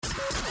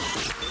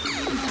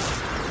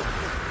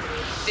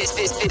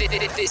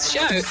This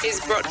show is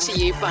brought to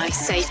you by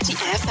Safety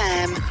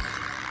FM.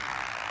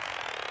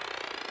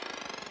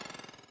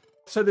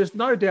 So there's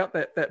no doubt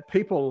that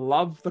people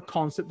love the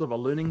concept of a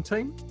learning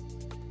team.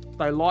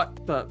 They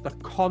like the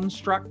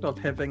construct of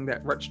having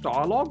that rich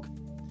dialogue.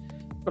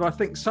 But I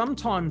think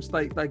sometimes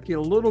they get a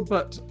little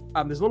bit,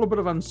 there's a little bit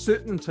of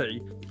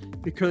uncertainty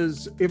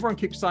because everyone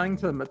keeps saying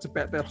to them it's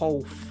about that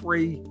whole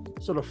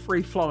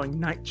free-flowing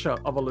nature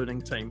of a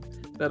learning team,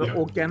 that it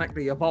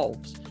organically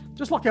evolves.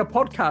 Just like our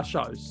podcast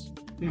shows,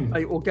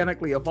 they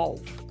organically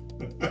evolve.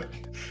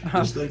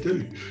 Yes, they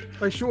do.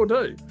 They sure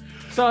do.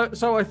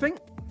 So I think,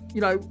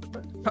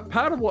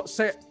 part of what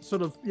sat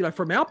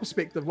from our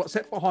perspective, what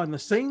sat behind the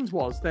scenes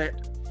was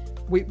that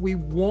we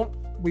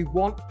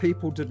want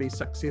people to be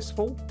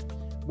successful.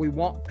 We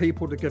want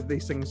people to give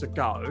these things a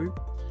go.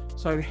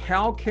 So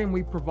how can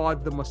we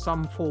provide them with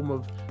some form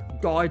of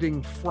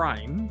guiding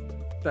frame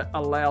that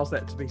allows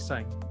that to be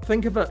seen?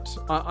 Think of it,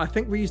 I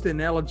think we use the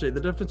analogy, the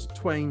difference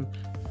between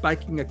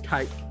baking a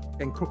cake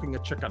and cooking a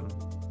chicken.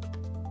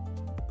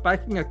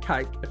 Baking a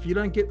cake, if you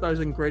don't get those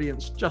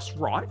ingredients just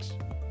right,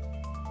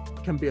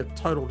 can be a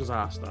total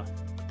disaster.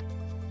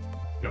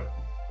 Yep.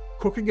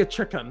 Cooking a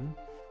chicken,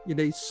 you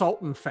need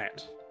salt and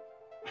fat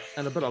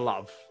and a bit of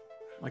love.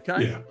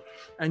 Okay. Yeah.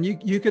 And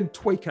you can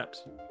tweak it.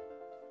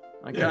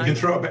 Okay. Yeah, you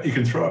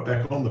can throw it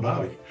back on the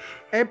barbie.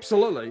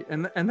 Absolutely.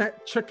 And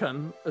that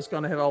chicken is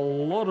going to have a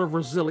lot of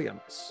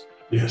resilience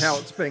in how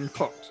it's being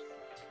cooked.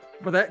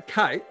 But that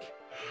cake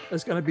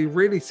is going to be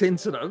really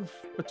sensitive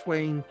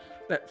between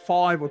that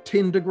 5 or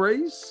 10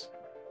 degrees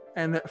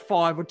and that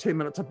 5 or 10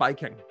 minutes of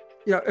baking.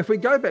 If we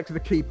go back to the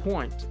key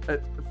point,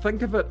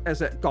 think of it as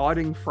that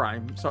guiding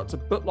frame. So it's a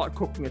bit like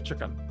cooking a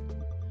chicken.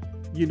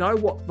 You know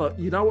what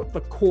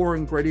the core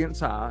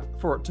ingredients are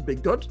for it to be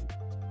good.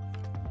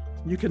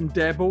 You can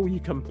dabble, you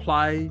can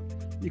play,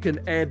 you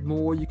can add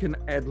more, you can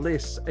add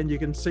less, and you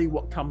can see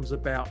what comes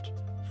about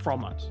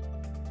from it.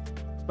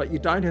 But you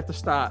don't have to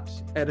start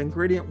at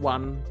ingredient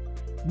 1,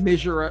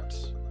 measure it,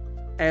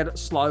 add it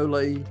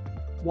slowly,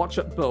 watch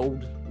it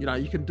build.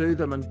 You can do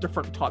them in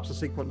different types of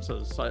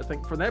sequences. So I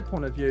think from that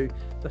point of view,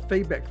 the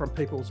feedback from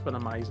people has been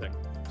amazing.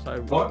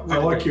 So I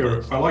like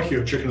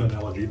your chicken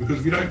analogy, because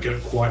if you don't get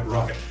it quite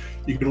right,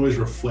 you can always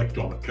reflect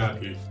on it,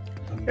 can't you?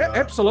 And,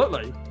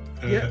 absolutely.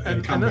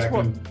 And come back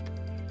and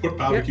put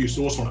barbecue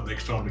sauce on it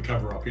next time to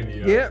cover up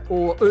any.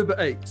 Or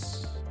Uber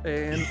Eats.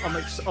 And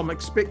I'm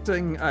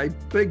expecting a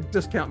big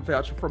discount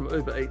voucher from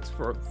Uber Eats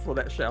for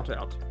that shout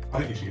out. I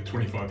think you should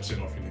get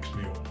 25% off your next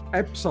meal.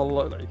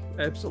 Absolutely.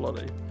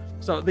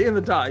 So at the end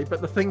of the day,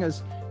 but the thing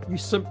is, you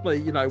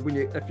simply,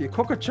 if you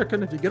cook a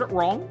chicken, if you get it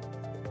wrong,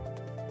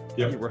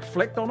 you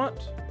reflect on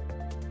it,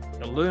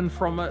 you learn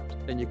from it,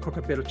 and you cook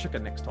a better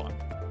chicken next time.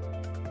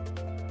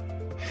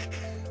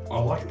 I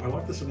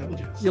like this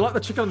analogy. You like the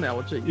chicken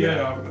analogy?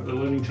 Yeah, the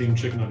learning team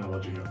chicken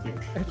analogy. I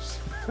think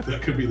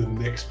that could be the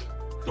next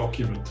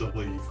document to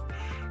leave.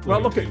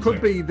 Well, look, it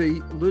could be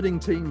the learning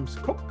team's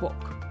cookbook.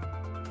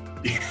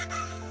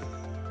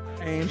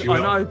 And I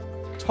know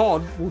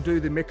Todd will do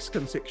the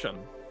Mexican section.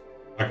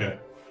 Okay.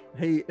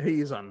 He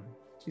is in.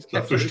 He's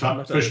fish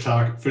tacos.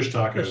 Fish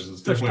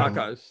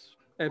tacos.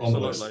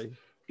 Absolutely.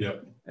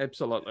 Yep.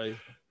 Absolutely.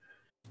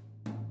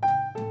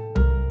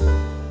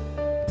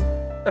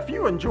 If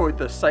you enjoyed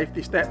this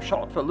safety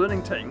snapshot for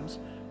learning teams,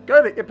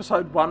 go to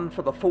episode 1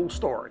 for the full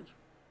story.